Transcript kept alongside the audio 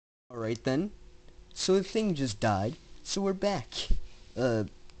Alright then. So the thing just died. So we're back. We're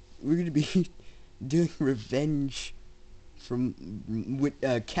gonna be doing revenge from with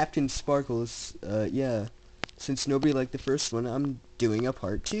Captain Sparkles. Yeah. Since nobody liked the first one, I'm doing a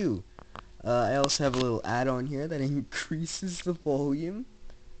part 2. I also have a little add-on here that increases the volume.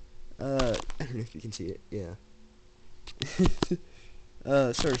 I don't know if you can see it. Yeah.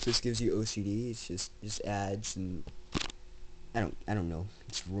 Sorry if this gives you OCD. It's just ads and I don't know.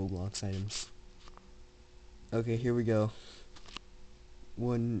 It's Roblox items. Okay, here we go.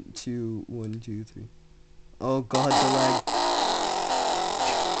 1, 2, 1, 2, 3. Oh god, the lag.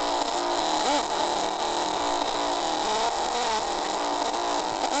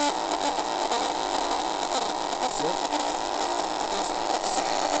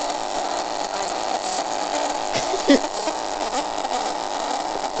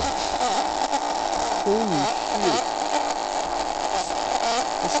 Holy shit.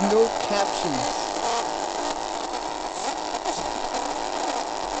 There's no captions.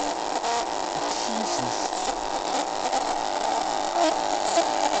 Jesus.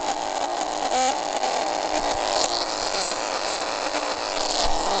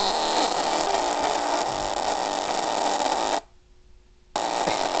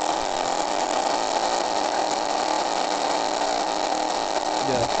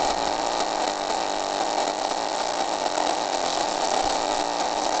 Yeah.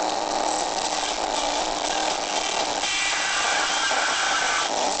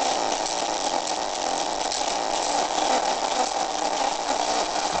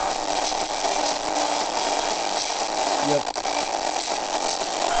 Yep.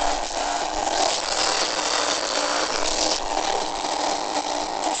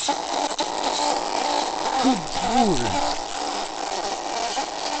 Good lord.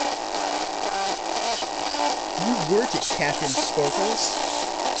 You work it, Captain Sparkles.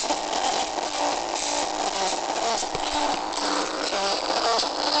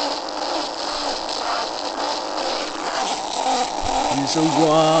 Use a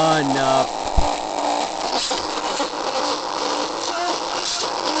one-up.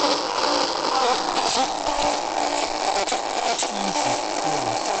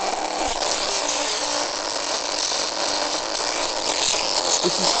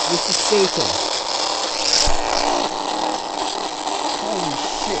 This is fatal. Holy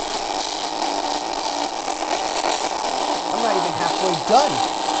shit. I'm not even halfway done.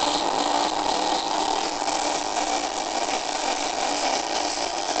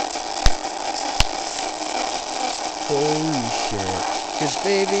 Holy shit. 'Cause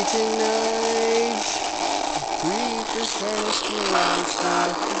baby tonight, creepers trying to steal my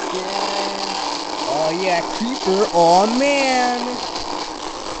stuff again. Oh yeah, creeper. Oh man.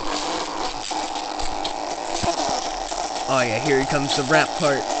 Oh yeah, here comes the rap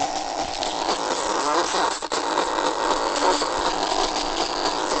part.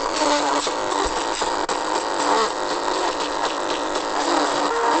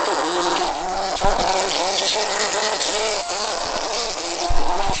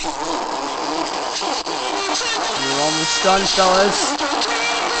 You're almost done, fellas.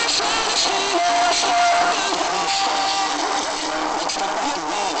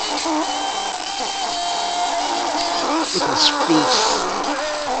 Look at his face.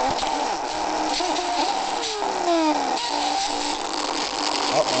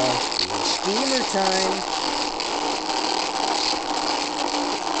 Uh-oh. Steamer time.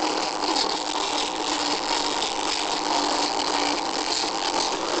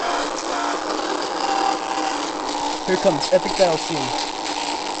 Here comes epic battle scene.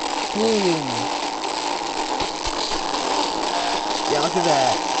 Boom. Yeah, look at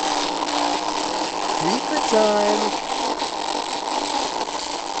that. Creeper time.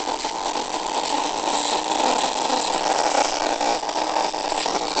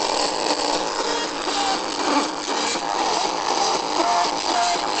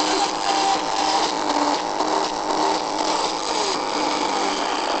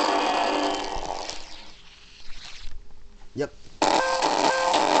 Yep.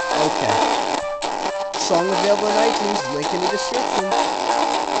 Okay. Song available on iTunes, link in the description.